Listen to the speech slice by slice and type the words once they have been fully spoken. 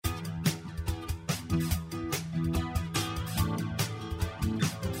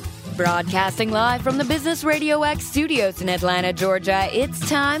Broadcasting live from the Business Radio X studios in Atlanta, Georgia, it's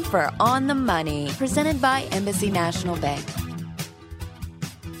time for On the Money, presented by Embassy National Bank.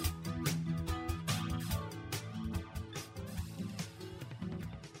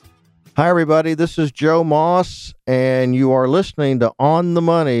 Hi, everybody. This is Joe Moss, and you are listening to On the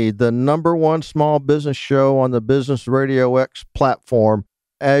Money, the #1 small business show on the Business Radio X platform.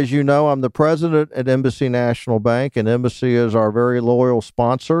 As you know, I'm the president at Embassy National Bank, and Embassy is our very loyal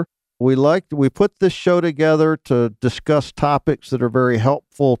sponsor. We put this show together to discuss topics that are very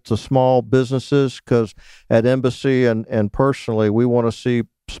helpful to small businesses, because at Embassy and personally, we want to see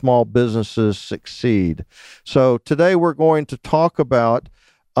small businesses succeed. So today we're going to talk about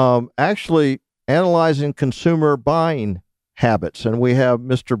actually analyzing consumer buying habits. And we have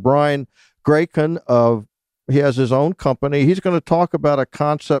Mr. Brian Grayken he has his own company. He's going to talk about a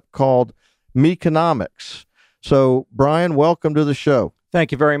concept called Meconomics. So Brian, welcome to the show.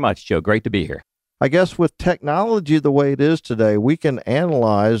 Thank you very much, Joe. Great to be here. I guess with technology the way it is today, we can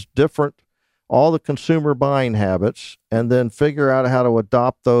analyze all the consumer buying habits and then figure out how to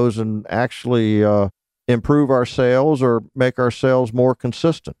adopt those and actually improve our sales or make our sales more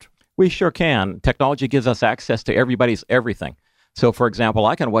consistent. We sure can. Technology gives us access to everybody's everything. So, for example,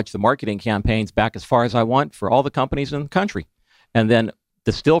 I can watch the marketing campaigns back as far as I want for all the companies in the country, and then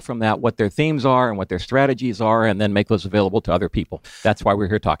distill from that what their themes are and what their strategies are, and then make those available to other people. That's why we're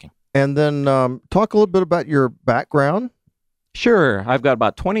here talking. And then talk a little bit about your background. Sure. I've got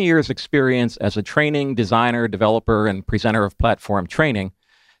about 20 years experience as a training designer, developer, and presenter of platform training.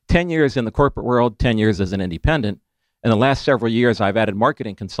 10 years in the corporate world, 10 years as an independent. In the last several years, I've added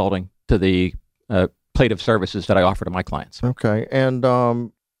marketing consulting to the plate of services that I offer to my clients. Okay. And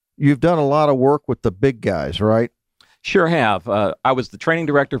you've done a lot of work with the big guys, right? Sure have. I was the training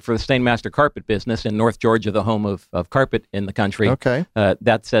director for the Stainmaster carpet business in North Georgia, the home of carpet in the country. Okay.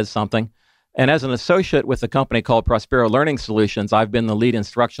 That says something. And as an associate with a company called Prospero Learning Solutions, I've been the lead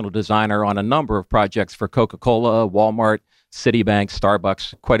instructional designer on a number of projects for Coca-Cola, Walmart, Citibank,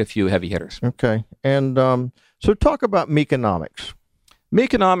 Starbucks, quite a few heavy hitters. Okay. And so talk about Meconomics.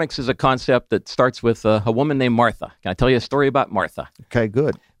 Meconomics is a concept that starts with a woman named Martha. Can I tell you a story about Martha? Okay,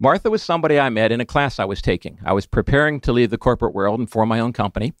 good. Martha was somebody I met in a class I was taking. I was preparing to leave the corporate world and form my own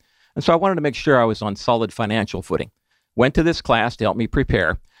company, and so I wanted to make sure I was on solid financial footing. Went to this class to help me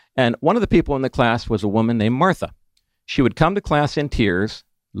prepare, and one of the people in the class was a woman named Martha. She would come to class in tears,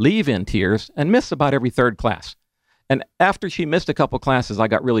 leave in tears, and miss about every third class. And after she missed a couple classes, I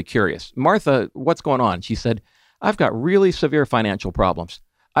got really curious. Martha, what's going on? She said, I've got really severe financial problems.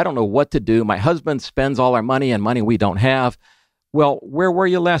 I don't know what to do. My husband spends all our money and money we don't have. Well, where were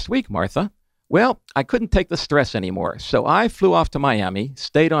you last week, Martha? Well, I couldn't take the stress anymore. So I flew off to Miami,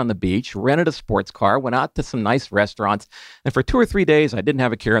 stayed on the beach, rented a sports car, went out to some nice restaurants, and for 2 or 3 days, I didn't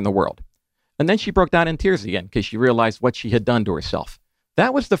have a care in the world. And then she broke down in tears again because she realized what she had done to herself.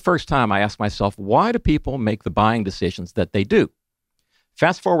 That was the first time I asked myself, why do people make the buying decisions that they do?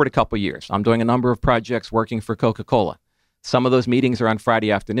 Fast forward a couple years. I'm doing a number of projects working for Coca-Cola. Some of those meetings are on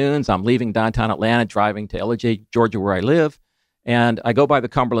Friday afternoons. I'm leaving downtown Atlanta, driving to Ellijay, Georgia, where I live, and I go by the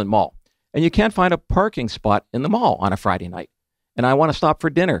Cumberland Mall. And you can't find a parking spot in the mall on a Friday night. And I want to stop for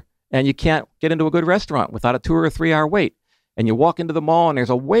dinner, and you can't get into a good restaurant without a 2 or 3 hour wait. And you walk into the mall, and there's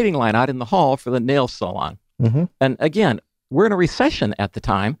a waiting line out in the hall for the nail salon. Mm-hmm. And again, we're in a recession at the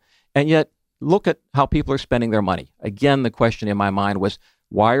time, and yet look at how people are spending their money. Again, the question in my mind was,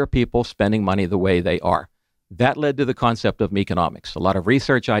 why are people spending money the way they are? That led to the concept of Meconomics. A lot of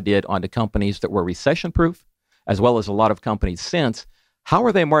research I did onto companies that were recession-proof, as well as a lot of companies since. How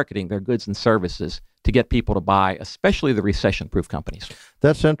are they marketing their goods and services to get people to buy, especially the recession-proof companies?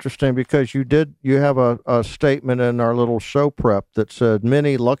 That's interesting because you have a statement in our little show prep that said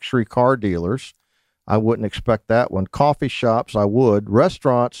many luxury car dealers. I wouldn't expect that one. Coffee shops, I would.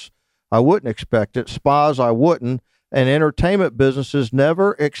 Restaurants, I wouldn't expect it. Spas, I wouldn't. And entertainment businesses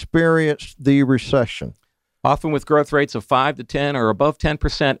never experienced the recession. Often with growth rates of 5 to 10 or above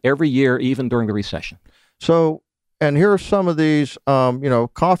 10% every year, even during the recession. So, and here are some of these,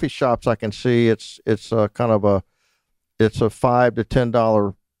 coffee shops I can see. It's a $5 to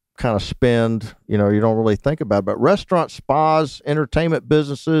 $10 kind of spend. You don't really think about it. But restaurants, spas, entertainment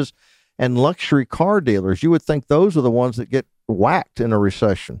businesses, and luxury car dealers, you would think those are the ones that get whacked in a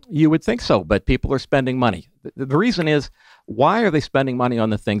recession. You would think so, but people are spending money. The reason is, why are they spending money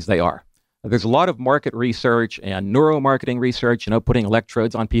on the things they are? There's a lot of market research and neuromarketing research, putting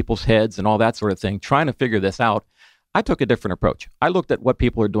electrodes on people's heads and all that sort of thing, trying to figure this out. I took a different approach. I looked at what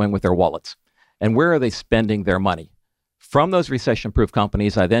people are doing with their wallets and where are they spending their money. From those recession-proof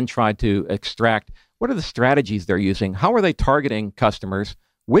companies, I then tried to extract what are the strategies they're using, how are they targeting customers,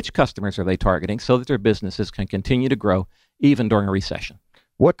 which customers are they targeting so that their businesses can continue to grow even during a recession.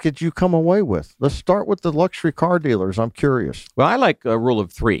 What could you come away with? Let's start with the luxury car dealers. I'm curious. Well, I like a rule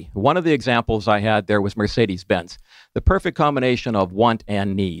of three. One of the examples I had there was Mercedes-Benz, the perfect combination of want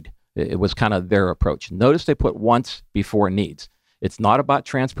and need. It was kind of their approach. Notice they put wants before needs. It's not about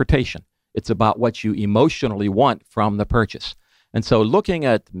transportation. It's about what you emotionally want from the purchase. And so looking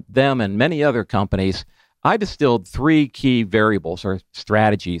at them and many other companies, I distilled three key variables or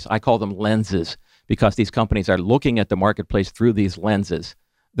strategies. I call them lenses because these companies are looking at the marketplace through these lenses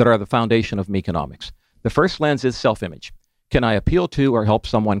that are the foundation of Meconomics. The first lens is self-image. Can I appeal to or help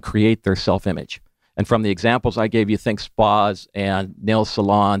someone create their self-image? And from the examples I gave you, think spas and nail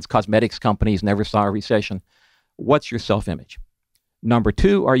salons, cosmetics companies never saw a recession. What's your self-image? Number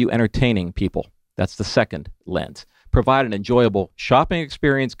two, are you entertaining people? That's the second lens. Provide an enjoyable shopping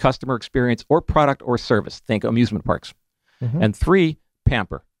experience, customer experience, or product or service. Think amusement parks. Mm-hmm. And three,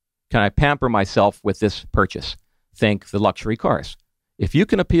 pamper. Can I pamper myself with this purchase? Think the luxury cars. If you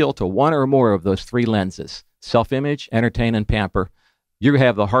can appeal to one or more of those three lenses, self-image, entertain, and pamper, you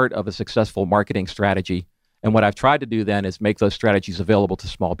have the heart of a successful marketing strategy. And what I've tried to do then is make those strategies available to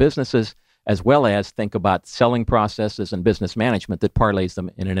small businesses, as well as think about selling processes and business management that parlays them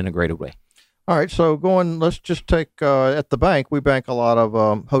in an integrated way. All right, so let's just take, at the bank, we bank a lot of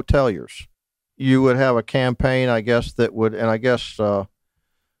hoteliers. You would have a campaign, I guess, that would, and I guess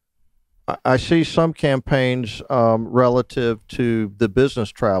I see some campaigns relative to the business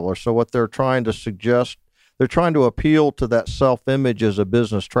traveler. So what they're trying to suggest, they're trying to appeal to that self-image as a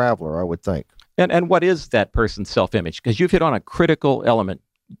business traveler, I would think. And what is that person's self-image? Because you've hit on a critical element.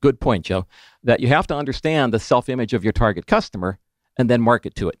 Good point, Joe, that you have to understand the self-image of your target customer and then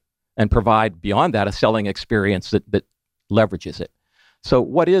market to it and provide beyond that a selling experience that leverages it. So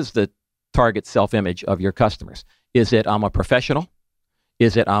what is the target self-image of your customers? Is it I'm a professional?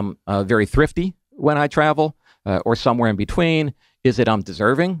 Is it I'm very thrifty when I travel or somewhere in between? Is it I'm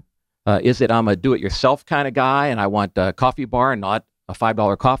deserving? Is it I'm a do-it-yourself kind of guy and I want a coffee bar and not a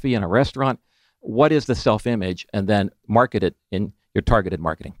 $5 coffee in a restaurant? What is the self-image? And then market it in your targeted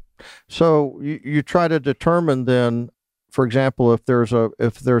marketing. So you try to determine then, for example, if there's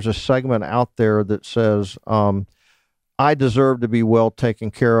a segment out there that says, I deserve to be well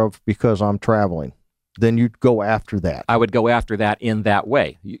taken care of because I'm traveling, then you'd go after that. I would go after that in that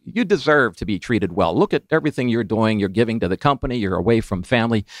way. You deserve to be treated well. Look at everything you're doing. You're giving to the company. You're away from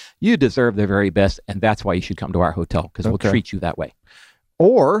family. You deserve the very best, and that's why you should come to our hotel because we'll treat you that way.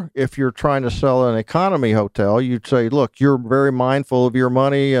 Or if you're trying to sell an economy hotel, you'd say, look, you're very mindful of your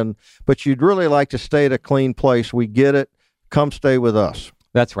money, but you'd really like to stay at a clean place. We get it. Come stay with us.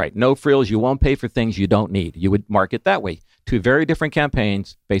 That's right. No frills. You won't pay for things you don't need. You would market that way. Two very different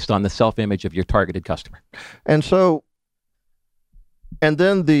campaigns based on the self-image of your targeted customer. And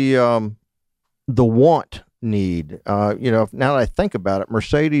then the want need, now that I think about it,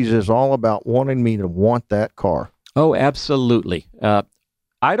 Mercedes is all about wanting me to want that car. Oh, absolutely.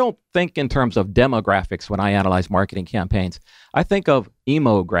 I don't think in terms of demographics when I analyze marketing campaigns. I think of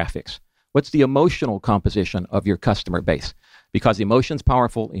emographics. What's the emotional composition of your customer base? Because emotion's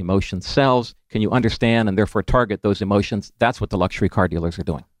powerful, emotion sells. Can you understand and therefore target those emotions? That's what the luxury car dealers are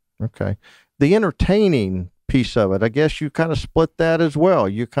doing. Okay. The entertaining piece of it, I guess you kind of split that as well.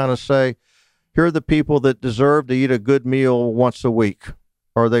 You kind of say, here are the people that deserve to eat a good meal once a week,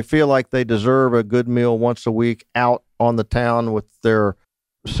 or they feel like they deserve a good meal once a week out on the town with their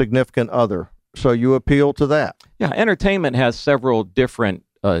significant other. So you appeal to that. Yeah, entertainment has several different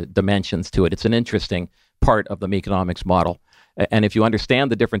dimensions to it. It's an interesting part of the Meconomics model. And if you understand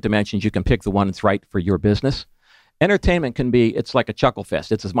the different dimensions, you can pick the one that's right for your business. Entertainment it's like a chuckle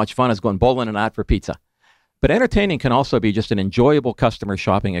fest. It's as much fun as going bowling and out for pizza. But entertaining can also be just an enjoyable customer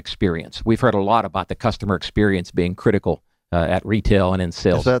shopping experience. We've heard a lot about the customer experience being critical at retail and in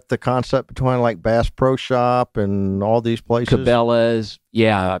sales. Is that the concept between like Bass Pro Shop and all these places? Cabela's.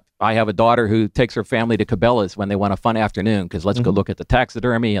 Yeah. I have a daughter who takes her family to Cabela's when they want a fun afternoon because let's go look at the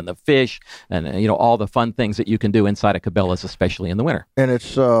taxidermy and the fish and, all the fun things that you can do inside of Cabela's, especially in the winter. And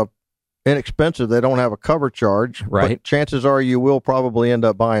it's inexpensive. They don't have a cover charge. Right. But chances are you will probably end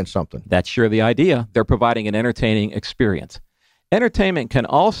up buying something. That's sure the idea. They're providing an entertaining experience. Entertainment can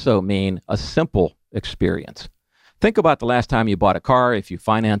also mean a simple experience. Think about the last time you bought a car. If you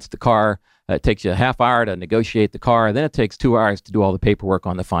financed the car, it takes you a half hour to negotiate the car. Then it takes 2 hours to do all the paperwork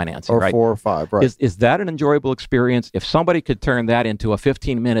on the financing, right? Or 4 or 5, right. Is that an enjoyable experience? If somebody could turn that into a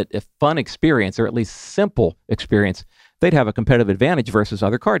 15-minute fun experience, or at least simple experience, they'd have a competitive advantage versus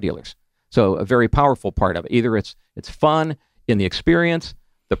other car dealers. So a very powerful part of it. Either it's fun in the experience,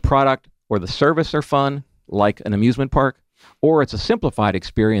 the product or the service are fun, like an amusement park, or it's a simplified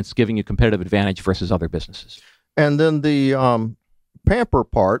experience giving you competitive advantage versus other businesses. And then the pamper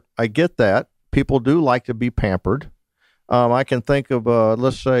part, I get that. People do like to be pampered. I can think of,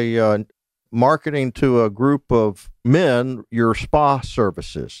 let's say, marketing to a group of men, your spa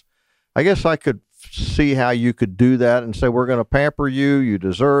services. I guess I could see how you could do that and say, we're going to pamper you. You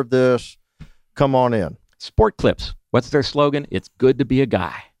deserve this. Come on in. Sport Clips. What's their slogan? It's good to be a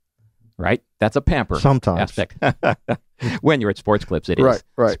guy, right? That's a pamper Sometimes. aspect. When you're at Sports Clips, it is.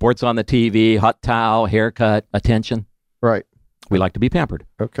 Right. Sports on the TV, hot towel, haircut, attention. Right. We like to be pampered.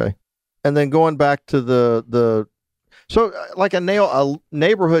 Okay. And then going back to so like a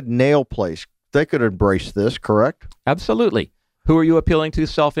neighborhood nail place, they could embrace this, correct? Absolutely. Who are you appealing to?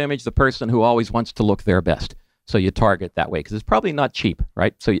 Self-image, the person who always wants to look their best. So you target that way because it's probably not cheap,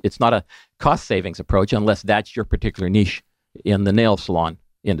 right? So it's not a cost savings approach unless that's your particular niche in the nail salon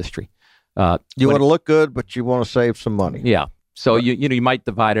industry. You want to look good, but you want to save some money. Yeah. So you might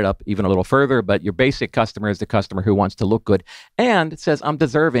divide it up even a little further, but your basic customer is the customer who wants to look good and says, I'm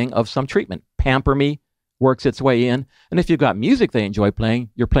deserving of some treatment. Pamper me works its way in. And if you've got music they enjoy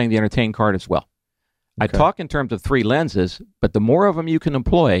playing, you're playing the entertain card as well. Okay. I talk in terms of 3 lenses, but the more of them you can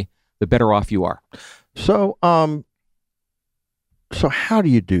employ, the better off you are. So, so how do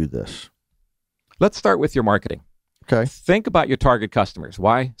you do this? Let's start with your marketing. Okay. Think about your target customers.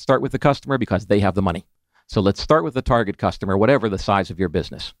 Why start with the customer? Because they have the money. So let's start with the target customer, whatever the size of your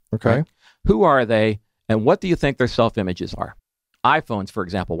business. Okay. Right? Who are they, and what do you think their self-images are? iPhones, for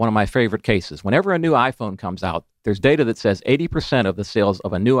example, one of my favorite cases. Whenever a new iPhone comes out, there's data that says 80% of the sales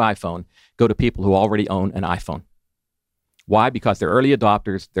of a new iPhone go to people who already own an iPhone. Why? Because they're early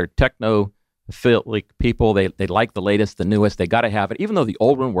adopters. They're technophilic people. They like the latest, the newest. They got to have it, even though the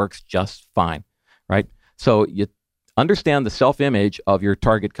old one works just fine, right? So you understand the self-image of your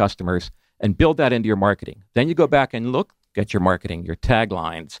target customers and build that into your marketing. Then you go back and look at your marketing, your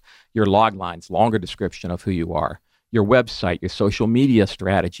taglines, your log lines, longer description of who you are, your website, your social media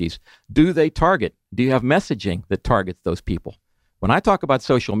strategies. Do they target? Do you have messaging that targets those people? When I talk about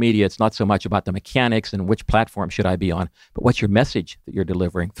social media, it's not so much about the mechanics and which platform should I be on, but what's your message that you're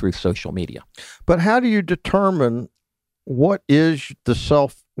delivering through social media? But how do you determine how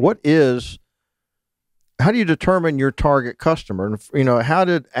do you determine your target customer? And, how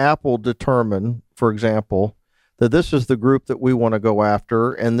did Apple determine, for example, that this is the group that we want to go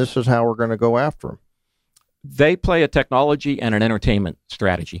after and this is how we're going to go after them? They play a technology and an entertainment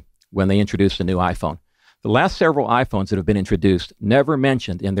strategy when they introduce a new iPhone. The last several iPhones that have been introduced never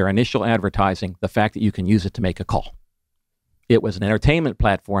mentioned in their initial advertising the fact that you can use it to make a call. It was an entertainment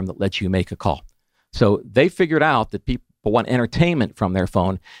platform that lets you make a call. So they figured out that people want entertainment from their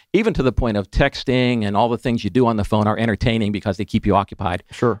phone, even to the point of texting and all the things you do on the phone are entertaining because they keep you occupied.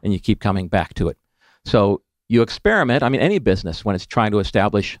 Sure. And you keep coming back to it. So you experiment. I mean, any business, when it's trying to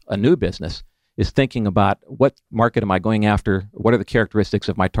establish a new business, is thinking about what market am I going after? What are the characteristics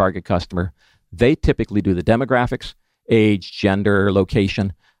of my target customer? They typically do the demographics, age, gender,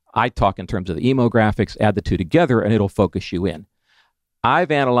 location. I talk in terms of the emographics, add the two together, and it'll focus you in.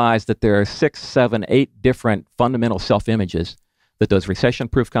 I've analyzed that there are 6, 7, 8 different fundamental self-images that those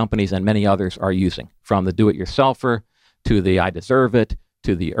recession-proof companies and many others are using, from the do-it-yourselfer to the I deserve it,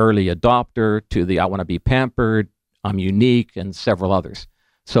 to the early adopter, to the I want to be pampered, I'm unique, and several others.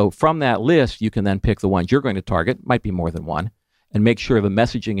 So from that list, you can then pick the ones you're going to target, might be more than one, and make sure the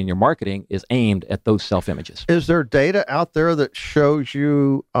messaging in your marketing is aimed at those self-images. Is there data out there that shows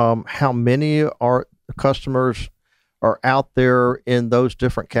you how many customers are out there in those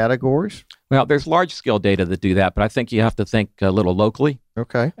different categories? Well, there's large-scale data that do that, but I think you have to think a little locally.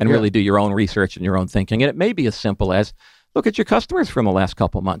 Okay. And really do your own research and your own thinking. And it may be as simple as, look at your customers from the last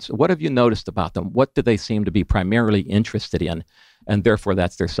couple of months. What have you noticed about them? What do they seem to be primarily interested in? And therefore,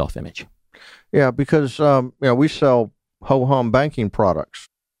 that's their self-image. Yeah, because we sell ho-hum banking products.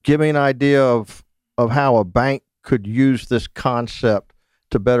 Give me an idea of how a bank could use this concept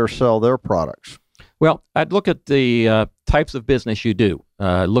to better sell their products. Well, I'd look at the types of business you do.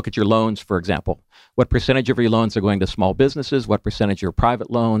 Look at your loans, for example. What percentage of your loans are going to small businesses? What percentage are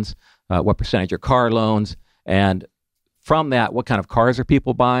private loans? What percentage are car loans? And from that, what kind of cars are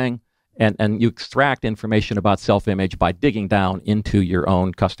people buying? And you extract information about self-image by digging down into your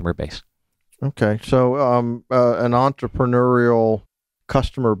own customer base. Okay, so an entrepreneurial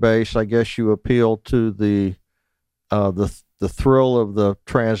customer base, I guess you appeal to the thrill of the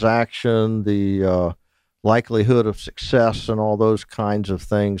transaction, the likelihood of success, and all those kinds of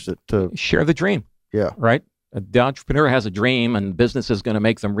things that share the dream. Yeah. Right. The entrepreneur has a dream, and business is going to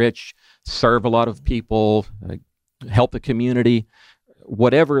make them rich, serve a lot of people, help the community.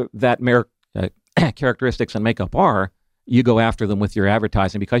 Whatever that characteristics and makeup are, you go after them with your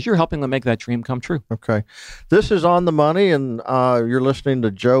advertising because you're helping them make that dream come true. Okay. This is On the Money, and you're listening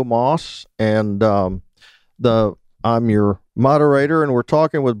to Joe Moss, and I'm your moderator, and we're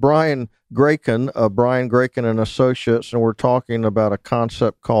talking with Brian Grayken of Brian Grayken and Associates, and we're talking about a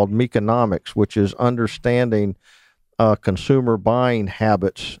concept called Meconomics, which is understanding consumer buying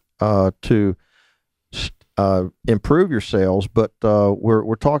habits to improve your sales. But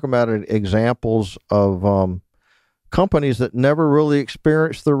we're talking about examples of companies that never really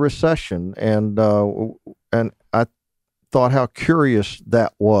experienced the recession, and I thought how curious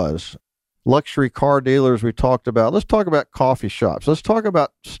that was. Luxury car dealers we talked about. Let's talk about coffee shops. Let's talk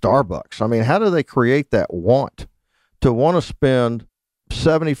about Starbucks. I mean, how do they create that want to spend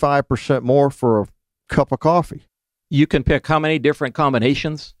 75% more for a cup of coffee? You can pick how many different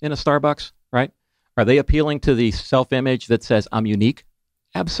combinations in a Starbucks, right? Are they appealing to the self-image that says, I'm unique?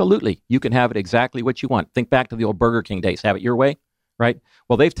 Absolutely. You can have it exactly what you want. Think back to the old Burger King days. Have it your way, right?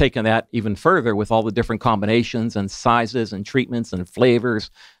 Well, they've taken that even further with all the different combinations and sizes and treatments and flavors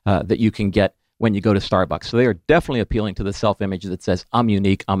that you can get when you go to Starbucks. So they are definitely appealing to the self-image that says, I'm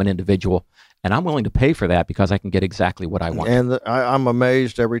unique, I'm an individual, and I'm willing to pay for that because I can get exactly what I want. And I'm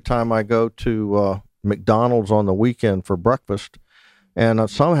amazed every time I go to McDonald's on the weekend for breakfast, and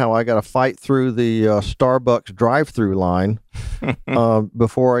somehow I got to fight through the Starbucks drive-through line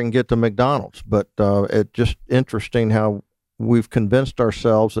before I can get to McDonald's. But it's just interesting how we've convinced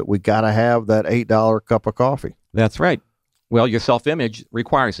ourselves that we got to have that $8 cup of coffee. That's right. Well, your self-image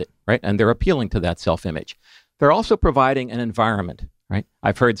requires it, right? And they're appealing to that self-image. They're also providing an environment, right?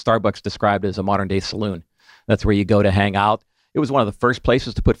 I've heard Starbucks described as a modern-day saloon. That's where you go to hang out. It was one of the first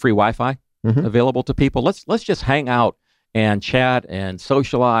places to put free Wi-Fi available to people. Let's just hang out and chat and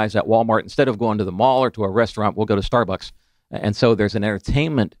socialize at Walmart. Instead of going to the mall or to a restaurant, we'll go to Starbucks. And so there's an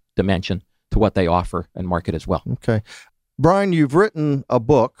entertainment dimension to what they offer and market as well. Okay. Brian, you've written a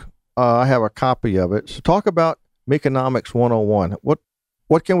book. I have a copy of it. So talk about Meconomics 101.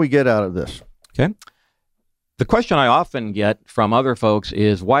 What can we get out of this? Okay. The question I often get from other folks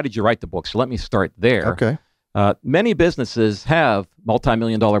is, why did you write the book? So let me start there. Okay. Many businesses have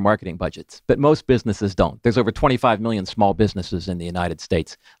multi-million-dollar marketing budgets, but most businesses don't. There's over 25 million small businesses in the United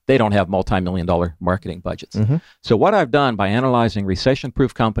States. They don't have multi-million-dollar marketing budgets. So what I've done by analyzing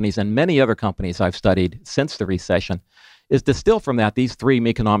recession-proof companies and many other companies I've studied since the recession is distill from that these three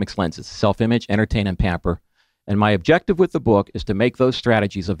Meconomics lenses: self-image, entertain, and pamper. And my objective with the book is to make those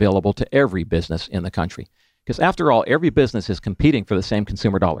strategies available to every business in the country. Because after all, every business is competing for the same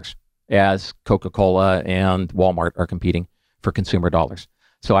consumer dollars as Coca-Cola and Walmart are competing for consumer dollars.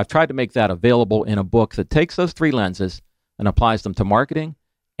 So I've tried to make that available in a book that takes those three lenses and applies them to marketing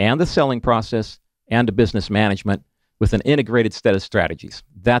and the selling process and to business management with an integrated set of strategies.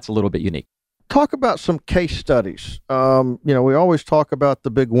 That's a little bit unique. Talk about some case studies. We always talk about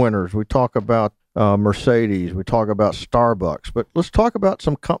the big winners. We talk about Mercedes. We talk about Starbucks. But let's talk about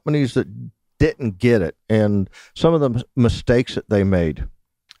some companies that didn't get it and some of the mistakes that they made.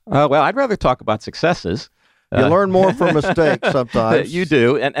 Well, I'd rather talk about successes. You learn more from mistakes sometimes. You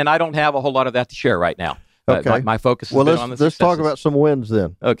do, and I don't have a whole lot of that to share right now. Okay. My focus has been on the successes. Let's talk about some wins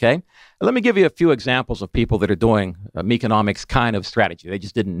then. Okay. Let me give you a few examples of people that are doing a Meconomics kind of strategy. They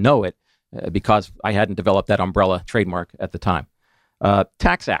just didn't know it because I hadn't developed that umbrella trademark at the time.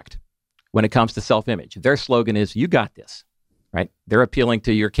 TaxAct, when it comes to self-image, their slogan is, you got this, right? They're appealing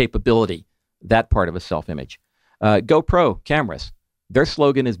to your capability, that part of a self-image. GoPro cameras, their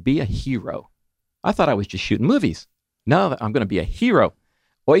slogan is, be a hero. I thought I was just shooting movies. No, I'm going to be a hero.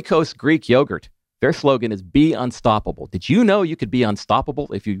 Oikos Greek yogurt, their slogan is, be unstoppable. Did you know you could be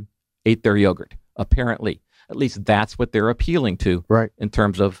unstoppable if you ate their yogurt? Apparently. At least that's what they're appealing to, right, in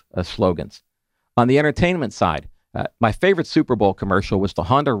terms of slogans. On the entertainment side, my favorite Super Bowl commercial was the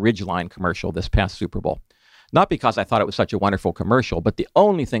Honda Ridgeline commercial this past Super Bowl. Not because I thought it was such a wonderful commercial, but the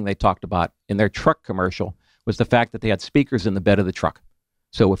only thing they talked about in their truck commercial was the fact that they had speakers in the bed of the truck.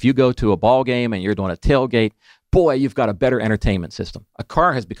 So if you go to a ball game and you're doing a tailgate, boy, you've got a better entertainment system. A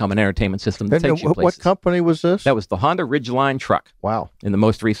car has become an entertainment system that takes you places. What company was this? That was the Honda Ridgeline truck. Wow. In the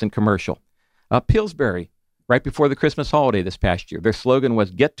most recent commercial. Pillsbury, right before the Christmas holiday this past year, their slogan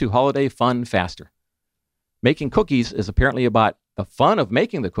was, get to holiday fun faster. Making cookies is apparently about the fun of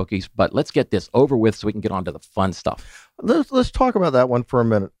making the cookies, but let's get this over with so we can get on to the fun stuff. Let's talk about that one for a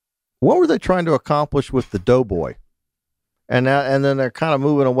minute. What were they trying to accomplish with the Doughboy? And then they're kind of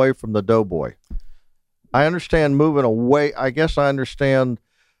moving away from the Doughboy. I understand moving away. I guess I understand,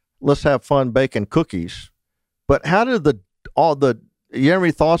 let's have fun baking cookies. But how did you have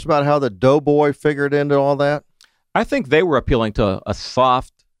any thoughts about how the Doughboy figured into all that? I think they were appealing to a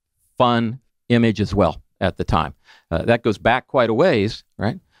soft, fun image as well at the time. That goes back quite a ways,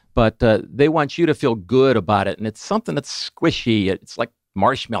 right? But they want you to feel good about it. And it's something that's squishy. It's like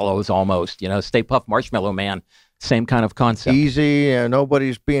marshmallows almost, Stay Puft Marshmallow Man, same kind of concept. Easy, and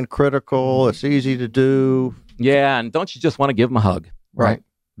nobody's being critical. It's easy to do. Yeah, and don't you just want to give them a hug, right?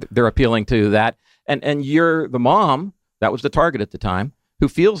 They're appealing to that. And you're the mom, that was the target at the time, who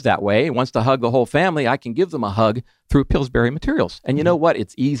feels that way, wants to hug the whole family. I can give them a hug through Pillsbury materials. And you know what?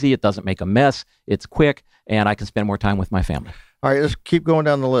 It's easy. It doesn't make a mess. It's quick, and I can spend more time with my family. All right, let's keep going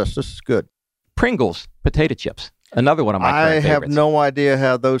down the list. This is good. Pringles potato chips, another one of my current have favorites. No idea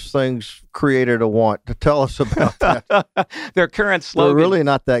how those things created a want. To tell us about that. Their current slogan. They're really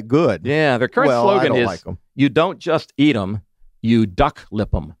not that good. Yeah, their current slogan is, like them. You don't just eat them, you duck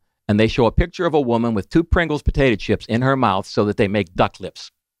lip them. And they show a picture of a woman with 2 Pringles potato chips in her mouth so that they make duck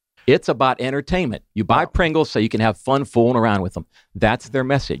lips. It's about entertainment. You buy Pringles so you can have fun fooling around with them. That's their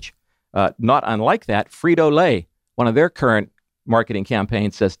message. Not unlike that, Frito-Lay, one of their current marketing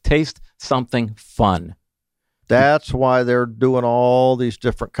campaigns says, taste something fun. That's why they're doing all these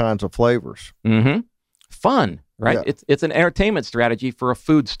different kinds of flavors. Mm-hmm. Fun, right? Yeah. It's an entertainment strategy for a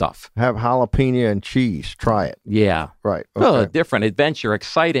food stuff. Have jalapeno and cheese. Try it. Yeah. Right. Okay. Oh, Okay. Different, adventure,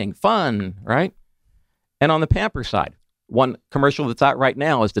 exciting, fun, right? And on the pamper side, one commercial that's out right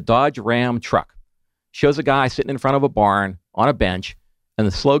now is the Dodge Ram truck. Shows a guy sitting in front of a barn on a bench, and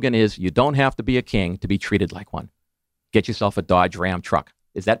the slogan is, you don't have to be a king to be treated like one. Get yourself a Dodge Ram truck.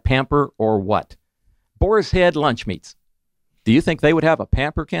 Is that pamper or what? Boar's Head Lunch Meats. Do you think they would have a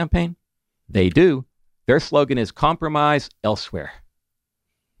pamper campaign? They do. Their slogan is compromise elsewhere.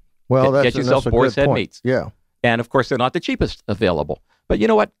 Well, Get yourself that's a Boar's good Head point. Meats. Yeah. And of course, they're not the cheapest available. But you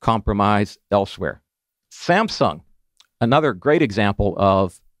know what? Compromise elsewhere. Samsung, another great example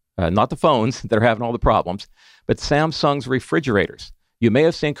of not the phones that are having all the problems, but Samsung's refrigerators. You may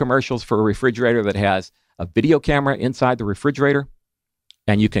have seen commercials for a refrigerator that has a video camera inside the refrigerator,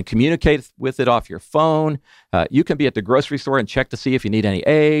 and you can communicate with it off your phone. You can be at the grocery store and check to see if you need any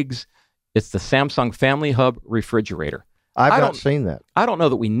eggs. It's the Samsung Family Hub refrigerator. I've not seen that. I don't know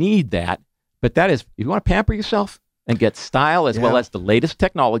that we need that, but that is, if you want to pamper yourself and get style as well as the latest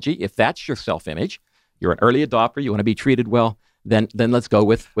technology, if that's your self-image, you're an early adopter, you want to be treated well, then let's go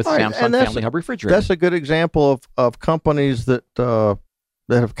with Samsung Family Hub refrigerator. That's a good example of companies that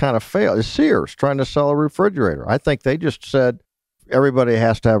have kind of failed. Sears trying to sell a refrigerator. I think they just said everybody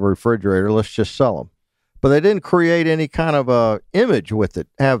has to have a refrigerator. Let's just sell them. But they didn't create any kind of a image with it,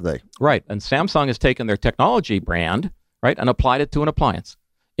 have they? Right. And Samsung has taken their technology brand, right, and applied it to an appliance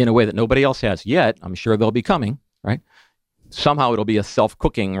in a way that nobody else has yet. I'm sure they'll be coming, right? Somehow it'll be a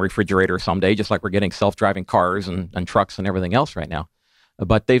self-cooking refrigerator someday, just like we're getting self-driving cars and trucks and everything else right now.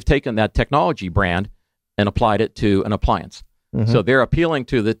 But they've taken that technology brand and applied it to an appliance. Mm-hmm. So they're appealing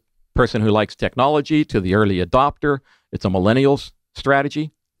to the person who likes technology, to the early adopter. It's a millennials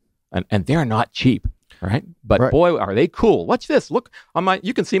strategy, and they're not cheap, right? But boy, are they cool. Watch this. Look,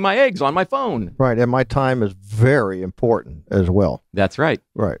 you can see my eggs on my phone. Right, and my time is very important as well. That's right.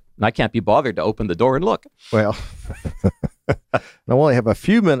 Right. And I can't be bothered to open the door and look. Well, I only have a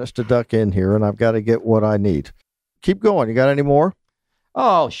few minutes to duck in here, and I've got to get what I need. Keep going. You got any more?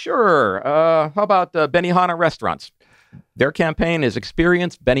 Oh, sure. How about Benihana restaurants? Their campaign is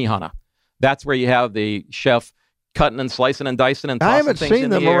Experience Benihana. That's where you have the chef cutting and slicing and dicing and tossing things in the air. I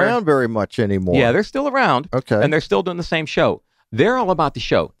haven't seen them around very much anymore. Yeah, they're still around. Okay. And they're still doing the same show. They're all about the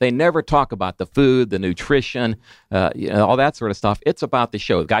show. They never talk about the food, the nutrition, all that sort of stuff. It's about the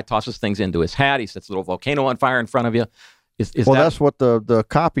show. The guy tosses things into his hat. He sets a little volcano on fire in front of you. That's what the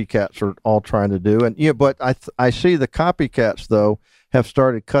copycats are all trying to do. And yeah, but I see the copycats, though, have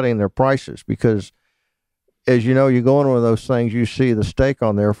started cutting their prices because, as you know, you go into one of those things, you see the steak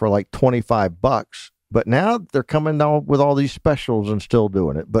on there for like $25. But now they're coming down with all these specials and still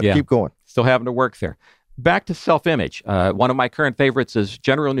doing it. But keep going. Still having to work there. Back to self-image. One of my current favorites is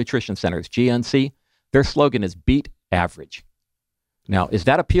General Nutrition Centers, GNC. Their slogan is Beat Average. Now, is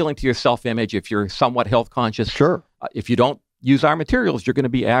that appealing to your self-image if you're somewhat health conscious? Sure. If you don't use our materials, you're going to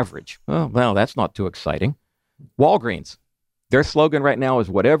be average. Well, that's not too exciting. Walgreens. Their slogan right now is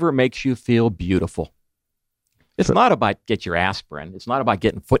whatever makes you feel beautiful. It's not about get your aspirin. It's not about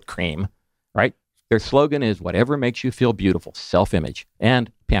getting foot cream, right? Their slogan is whatever makes you feel beautiful, self-image,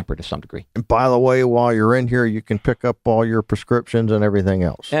 and pamper to some degree. And by the way, while you're in here, you can pick up all your prescriptions and everything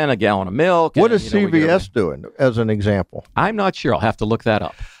else. And a gallon of milk. What is CVS doing, as an example? I'm not sure. I'll have to look that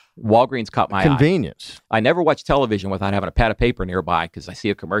up. Walgreens caught my eye. Convenience. I never watch television without having a pad of paper nearby because I see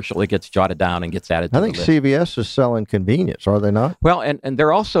a commercial, it gets jotted down and gets added to I think the list. CVS is selling convenience, are they not? Well, and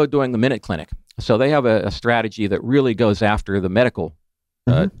they're also doing the Minute Clinic. So they have a strategy that really goes after the medical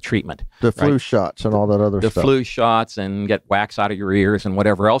treatment. The flu shots and all that other stuff. The flu shots and get wax out of your ears and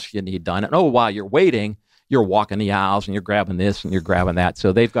whatever else you need done. And while you're waiting, you're walking the aisles and you're grabbing this and you're grabbing that.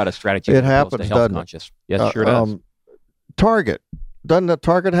 So they've got a strategy It that happens, appeals to health doesn't it? conscious. Yes, it sure does. Target. Doesn't the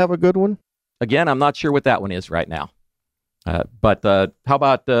Target have a good one? Again, I'm not sure what that one is right now. But how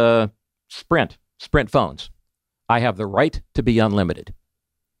about Sprint phones? I have the right to be unlimited.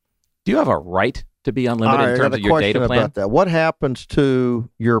 Do you have a right to be unlimited in terms of your data plan? About that. What happens to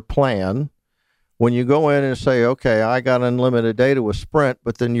your plan when you go in and say, okay, I got unlimited data with Sprint,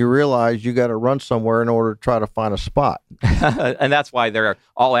 but then you realize you got to run somewhere in order to try to find a spot? And that's why they're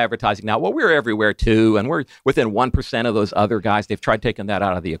all advertising now. Well, we're everywhere too, and we're within 1% of those other guys. They've tried taking that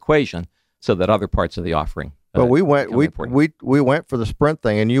out of the equation so that other parts of the offering. But we went for the Sprint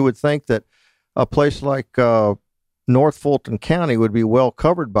thing, and you would think that a place like North Fulton County would be well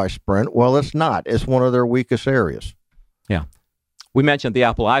covered by Sprint. Well, it's not. It's one of their weakest areas. Yeah. We mentioned the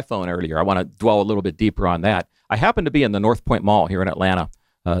Apple iPhone earlier. I want to dwell a little bit deeper on that. I happened to be in the North Point Mall here in Atlanta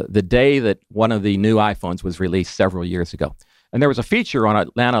the day that one of the new iPhones was released several years ago. And there was a feature on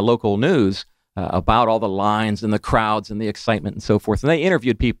Atlanta local news about all the lines and the crowds and the excitement and so forth. And they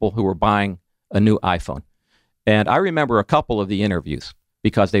interviewed people who were buying a new iPhone. And I remember a couple of the interviews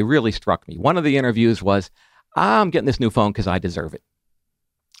because they really struck me. One of the interviews was, I'm getting this new phone because I deserve it.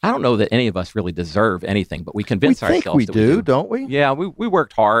 I don't know that any of us really deserve anything, but we convince ourselves that we do, don't we? Yeah, we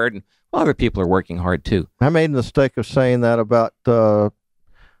worked hard, and other people are working hard too. I made the mistake of saying that about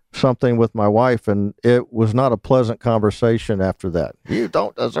something with my wife, and it was not a pleasant conversation after that. You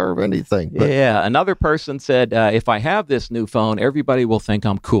don't deserve anything. But yeah, another person said, if I have this new phone, everybody will think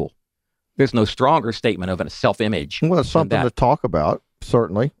I'm cool. There's no stronger statement of a self-image. Well, it's something to talk about,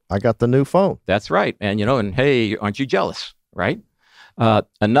 certainly. I got the new phone. That's right. And, and hey, aren't you jealous, right?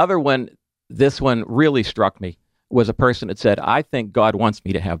 Another one, this one really struck me, was a person that said, I think God wants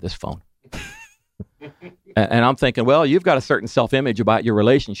me to have this phone. And I'm thinking, well, you've got a certain self-image about your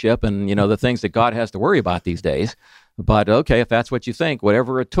relationship and, the things that God has to worry about these days. But okay, if that's what you think,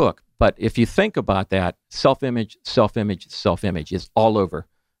 whatever it took. But if you think about that, self-image is all over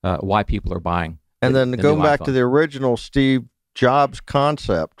why people are buying. And then going back to the original Steve Jobs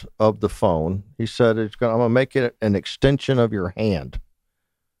concept of the phone, he said, I'm going to make it an extension of your hand.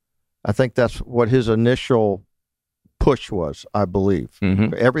 I think that's what his initial push was, I believe.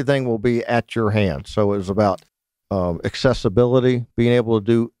 Mm-hmm. Everything will be at your hand. So it was about accessibility, being able to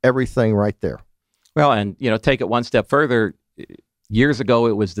do everything right there. Well, and, take it one step further. Years ago,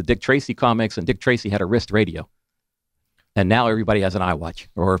 it was the Dick Tracy comics, and Dick Tracy had a wrist radio. And now everybody has an iWatch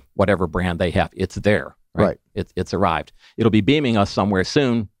or whatever brand they have. It's there. Right. It's arrived. It'll be beaming us somewhere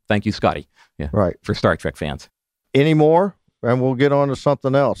soon. Thank you, Scotty. Yeah. Right. For Star Trek fans. Any more? And we'll get on to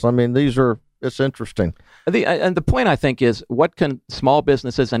something else. I mean, it's interesting. And the point, I think, is what can small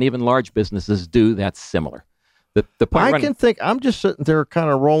businesses and even large businesses do that's similar? The point I'm just sitting there kind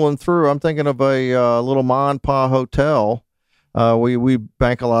of rolling through. I'm thinking of a little ma and pa hotel. We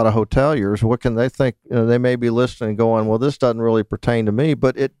bank a lot of hoteliers. What can they think? They may be listening and going, well, this doesn't really pertain to me,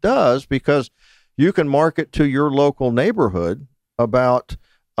 but it does, because you can market to your local neighborhood about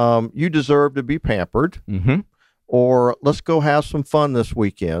you deserve to be pampered, mm-hmm. or let's go have some fun this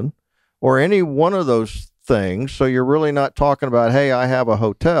weekend, or any one of those things. So you're really not talking about, hey, I have a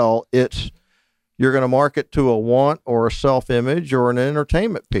hotel. You're going to market to a want or a self-image or an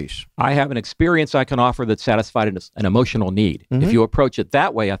entertainment piece. I have an experience I can offer that satisfied an emotional need. Mm-hmm. If you approach it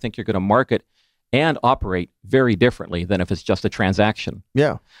that way, I think you're going to market and operate very differently than if it's just a transaction.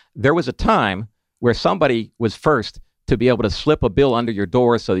 Yeah. There was a time where somebody was first to be able to slip a bill under your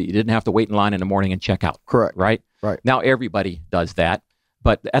door so that you didn't have to wait in line in the morning and check out. Correct. Right? Right. Now everybody does that.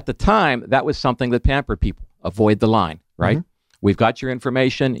 But at the time, that was something that pampered people. Avoid the line, right? Mm-hmm. We've got your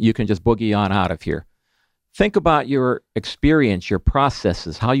information. You can just boogie on out of here. Think about your experience, your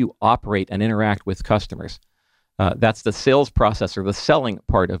processes, how you operate and interact with customers. That's the sales process or the selling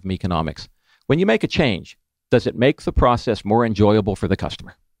part of Meconomics. When you make a change, does it make the process more enjoyable for the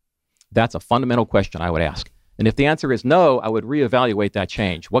customer? That's a fundamental question I would ask. And if the answer is no, I would reevaluate that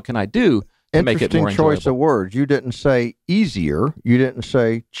change. What can I do to make it more enjoyable? Interesting choice of words. You didn't say easier. You didn't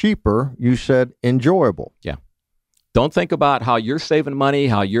say cheaper. You said enjoyable. Yeah. Don't think about how you're saving money,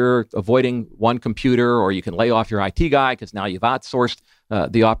 how you're avoiding one computer, or you can lay off your IT guy because now you've outsourced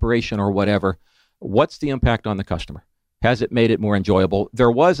the operation or whatever. What's the impact on the customer? Has it made it more enjoyable?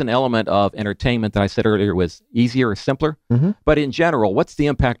 There was an element of entertainment that I said earlier was easier or simpler. But in general, what's the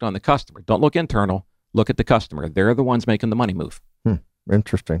impact on the customer? Don't look internal. Look at the customer. They're the ones making the money move.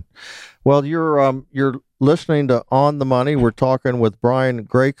 Interesting. Well, you're listening to On the Money. We're talking with Brian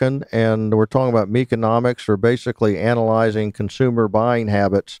Grayken, and we're talking about Meconomics, or basically analyzing consumer buying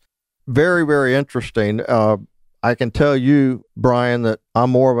habits. Very, very interesting. I can tell you, Brian, that I'm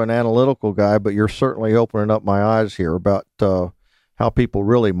more of an analytical guy, but you're certainly opening up my eyes here about how people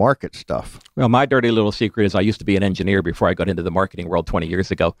really market stuff. Well, my dirty little secret is I used to be an engineer before I got into the marketing world 20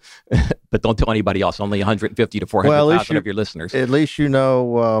 years ago. But don't tell anybody else. Only 150 to 400,000 of your listeners. At least you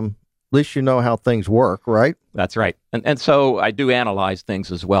know how things work, right? That's right. And so I do analyze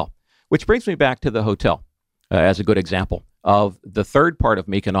things as well, which brings me back to the hotel as a good example of the third part of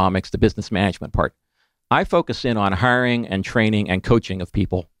Meconomics, the business management part. I focus in on hiring and training and coaching of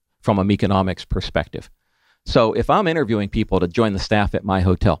people from a Meconomics perspective. So if I'm interviewing people to join the staff at my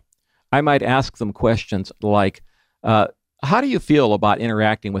hotel, I might ask them questions like, how do you feel about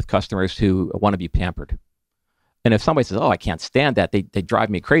interacting with customers who want to be pampered? And if somebody says, oh, I can't stand that, they drive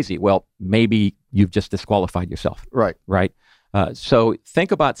me crazy, well, maybe you've just disqualified yourself. Right. So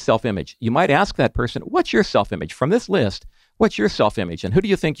think about self-image. You might ask that person, what's your self-image? From this list, what's your self-image? And who do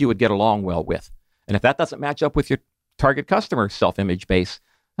you think you would get along well with? And if that doesn't match up with your target customer self-image base,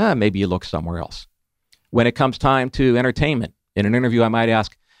 maybe you look somewhere else. When it comes time to entertainment, in an interview, I might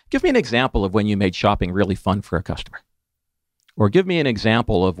ask, give me an example of when you made shopping really fun for a customer. Or give me an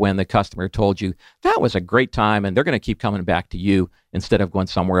example of when the customer told you, that was a great time and they're going to keep coming back to you instead of going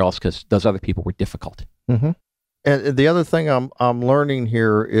somewhere else because those other people were difficult. And the other thing I'm learning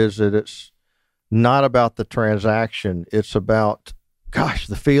here is that it's not about the transaction. It's about,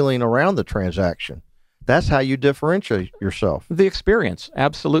 the feeling around the transaction. That's how you differentiate yourself. The experience,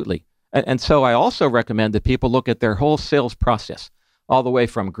 absolutely. And so I also recommend that people look at their whole sales process, all the way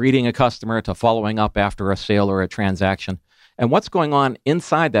from greeting a customer to following up after a sale or a transaction, and what's going on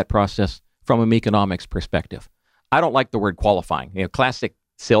inside that process from a Meconomics perspective. I don't like the word qualifying. Classic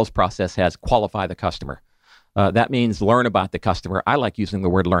sales process has qualify the customer. That means learn about the customer. I like using the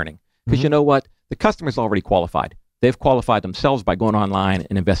word learning because you know what? The customer's already qualified. They've qualified themselves by going online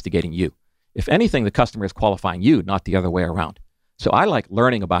and investigating you. If anything, the customer is qualifying you, not the other way around. So I like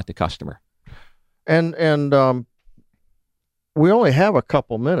learning about the customer. And we only have a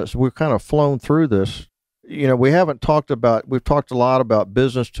couple minutes. We've kind of flown through this. We've talked a lot about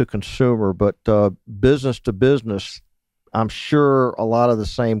business to consumer, but business to business, I'm sure a lot of the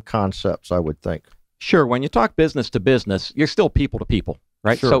same concepts, I would think. Sure. When you talk business to business, you're still people to people,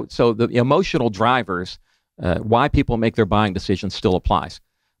 right? Sure. So the emotional drivers, why people make their buying decisions still applies.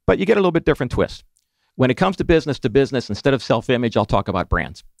 But you get a little bit different twist. When it comes to business, instead of self-image, I'll talk about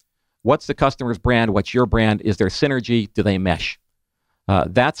brands. What's the customer's brand? What's your brand? Is there synergy? Do they mesh?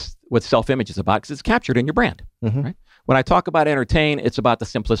 That's what self-image is about because it's captured in your brand. Right? When I talk about entertain, it's about the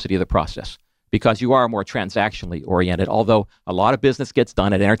simplicity of the process because you are more transactionally oriented, although a lot of business gets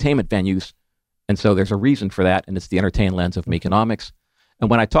done at entertainment venues. And so there's a reason for that, and it's the entertain lens of Meconomics. And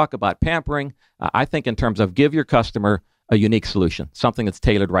when I talk about pampering, I think in terms of give your customer a unique solution, something that's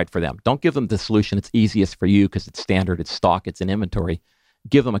tailored right for them. Don't give them the solution that's easiest for you because it's standard, it's stock, it's in inventory.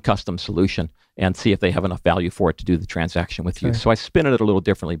 Give them a custom solution and see if they have enough value for it to do the transaction with you. So I spin it a little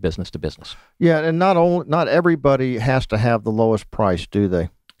differently, business to business. Yeah, and not everybody has to have the lowest price, do they?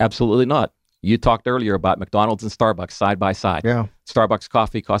 Absolutely not. You talked earlier about McDonald's and Starbucks side by side. Yeah. Starbucks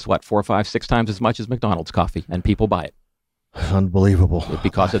coffee costs what, 4, 5, 6 times as much as McDonald's coffee, and people buy it. Unbelievable.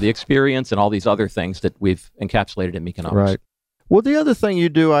 Because of the experience and all these other things that we've encapsulated in Meconomics. Right. Well, the other thing you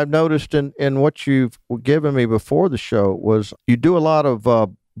do, I've noticed in what you've given me before the show, was you do a lot of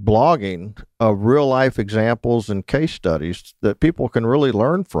blogging of real-life examples and case studies that people can really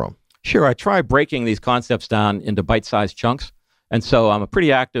learn from. Sure. I try breaking these concepts down into bite-sized chunks. And so I'm a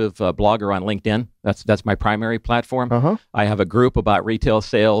pretty active blogger on LinkedIn. That's my primary platform. I have a group about retail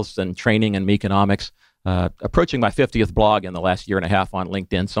sales and training and Meconomics. Approaching my 50th blog in the last year and a half on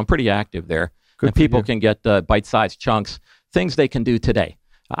LinkedIn, so I'm pretty active there. Good and people can get bite-sized chunks, things they can do today.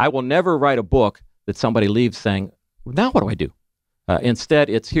 I will never write a book that somebody leaves saying, now what do I do? Instead,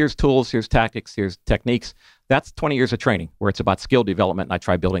 it's here's tools, here's tactics, here's techniques. That's 20 years of training where it's about skill development, and I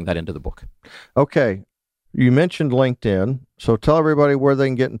try building that into the book. Okay. You mentioned LinkedIn, so tell everybody where they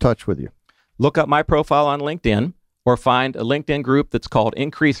can get in touch with you. Look up my profile on LinkedIn, or find a LinkedIn group that's called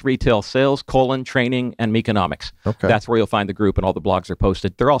Increase Retail Sales, Training, and Meconomics. Okay. That's where you'll find the group, and all the blogs are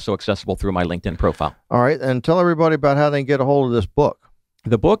posted. They're also accessible through my LinkedIn profile. All right, and tell everybody about how they can get a hold of this book.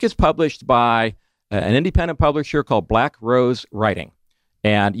 The book is published by an independent publisher called Black Rose Writing,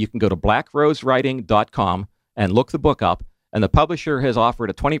 and you can go to blackrosewriting.com and look the book up. And the publisher has offered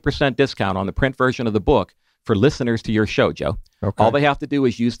a 20% discount on the print version of the book for listeners to your show, Joe. Okay. All they have to do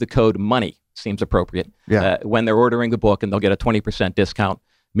is use the code MONEY, seems appropriate, when they're ordering the book, and they'll get a 20% discount.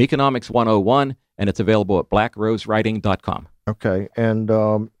 Meconomics 101, and it's available at blackrosewriting.com. Okay,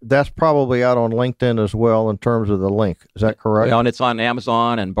 and that's probably out on LinkedIn as well in terms of the link. Is that correct? Well, and it's on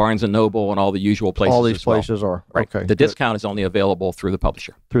Amazon and Barnes & Noble and all the usual places. All these places are. Right. Okay. The discount is only available through the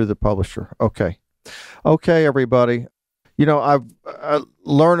publisher. Through the publisher. Okay. Okay, everybody. You know, I'm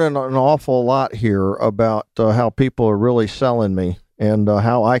learning an awful lot here about how people are really selling me and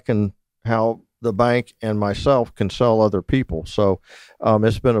how the bank and myself can sell other people. So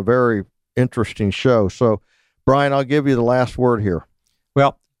it's been a very interesting show. So, Brian, I'll give you the last word here.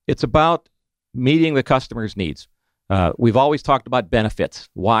 Well, it's about meeting the customer's needs. We've always talked about benefits.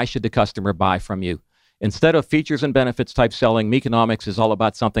 Why should the customer buy from you? Instead of features and benefits type selling, Meconomics is all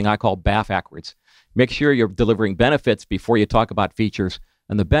about something I call backwards. Make sure you're delivering benefits before you talk about features,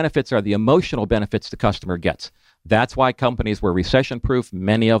 and the benefits are the emotional benefits the customer gets. That's why companies were recession-proof,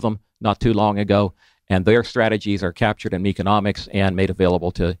 many of them, not too long ago, and their strategies are captured in Meconomics and made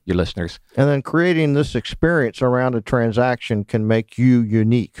available to your listeners. And then creating this experience around a transaction can make you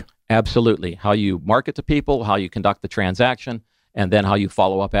unique. Absolutely. How you market to people, how you conduct the transaction, and then how you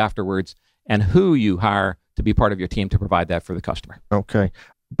follow up afterwards, and who you hire to be part of your team to provide that for the customer. Okay.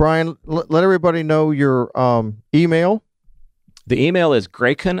 Brian, let everybody know your email. The email is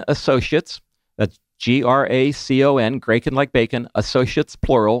Gracon Associates. That's Gracon, Gracon like bacon, Associates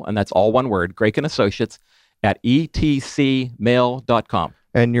plural, and that's all one word, Gracon Associates at etcmail.com.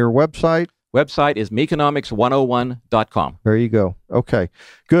 And your website? Website is meconomics101.com. There you go. Okay,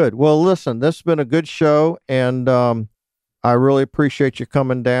 good. Well, listen, this has been a good show, and I really appreciate you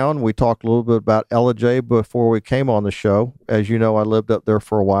coming down. We talked a little bit about Ellijay before we came on the show. As you know, I lived up there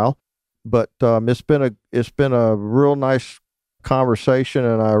for a while, but it's been a real nice conversation,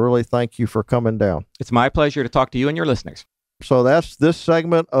 and I really thank you for coming down. It's my pleasure to talk to you and your listeners. So that's this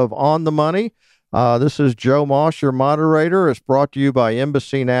segment of On the Money. This is Joe Moss, your moderator. It's brought to you by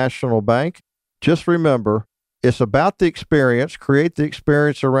Embassy National Bank. Just remember, it's about the experience. Create the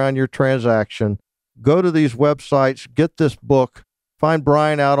experience around your transaction. Go to these websites, get this book, find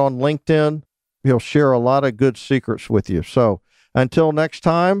Brian out on LinkedIn. He'll share a lot of good secrets with you. So until next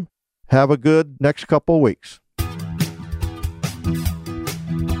time, have a good next couple of weeks.